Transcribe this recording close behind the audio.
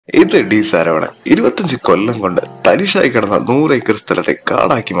ഇത് ഡി സാരവണൻ 25 കൊല്ലം കൊണ്ട് തരിശായി കിടന്ന 100 ഏക്കർ സ്ഥലത്തെ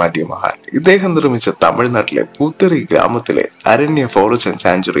കാടാക്കി മാറ്റിയ മഹാൻ. ഇദ്ദേഹം നിർമ്മിച്ച തമിഴ്നാട്ടിലെ പൂത്തറി ഗ്രാമത്തിലെ അരണ്യ ഫോറസ്റ്റ് ആൻഡ്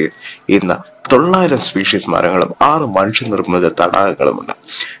സാങ്ച്വറിയിൽ ഇന്ന് 900 സ്പീഷീസ് മരങ്ങളും 6 മനുഷ്യനിർമ്മിത തടാകങ്ങളുമുണ്ട്.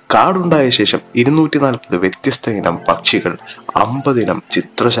 കാടുണ്ടായ ശേഷം 240 വ്യത്യസ്ത ഇനം പക്ഷികൾ, 50 ഇനം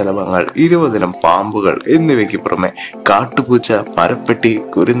ചിത്രശലഭങ്ങൾ, 20 ഇനം പാമ്പുകൾ എന്നിവയ്ക്ക് പുറമെ കാട്ടുപൂച്ച, മരപ്പെട്ടി,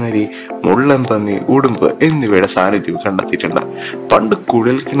 കുരുനരി, മുള്ളൻപന്നി, ഉടുമ്പ് എന്നിവയുടെ സാന്നിധ്യം കണ്ടെത്തിയിട്ടുണ്ട്. പണ്ട്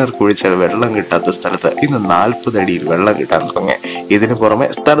കുഴൽക്കിണർ കുഴിച്ചാൽ വെള്ളം കിട്ടാത്ത സ്ഥലത്ത് ഇന്ന് 40 അടിയിൽ വെള്ളം കിട്ടാൻ തുടങ്ങി. ഇതിനു പുറമെ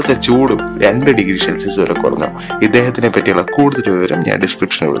സ്ഥലത്തെ ചൂടും 2 ഡിഗ്രി സെൽഷ്യസ് വരെ കുറഞ്ഞു. ഇദ്ദേഹത്തിനെ പറ്റിയുള്ള കൂടുതൽ വിവരം ഞാൻ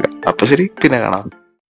ഡിസ്ക്രിപ്ഷനിൽ കൊടുക്കാം. അപ്പൊ ശരി, പിന്നെ കാണാം.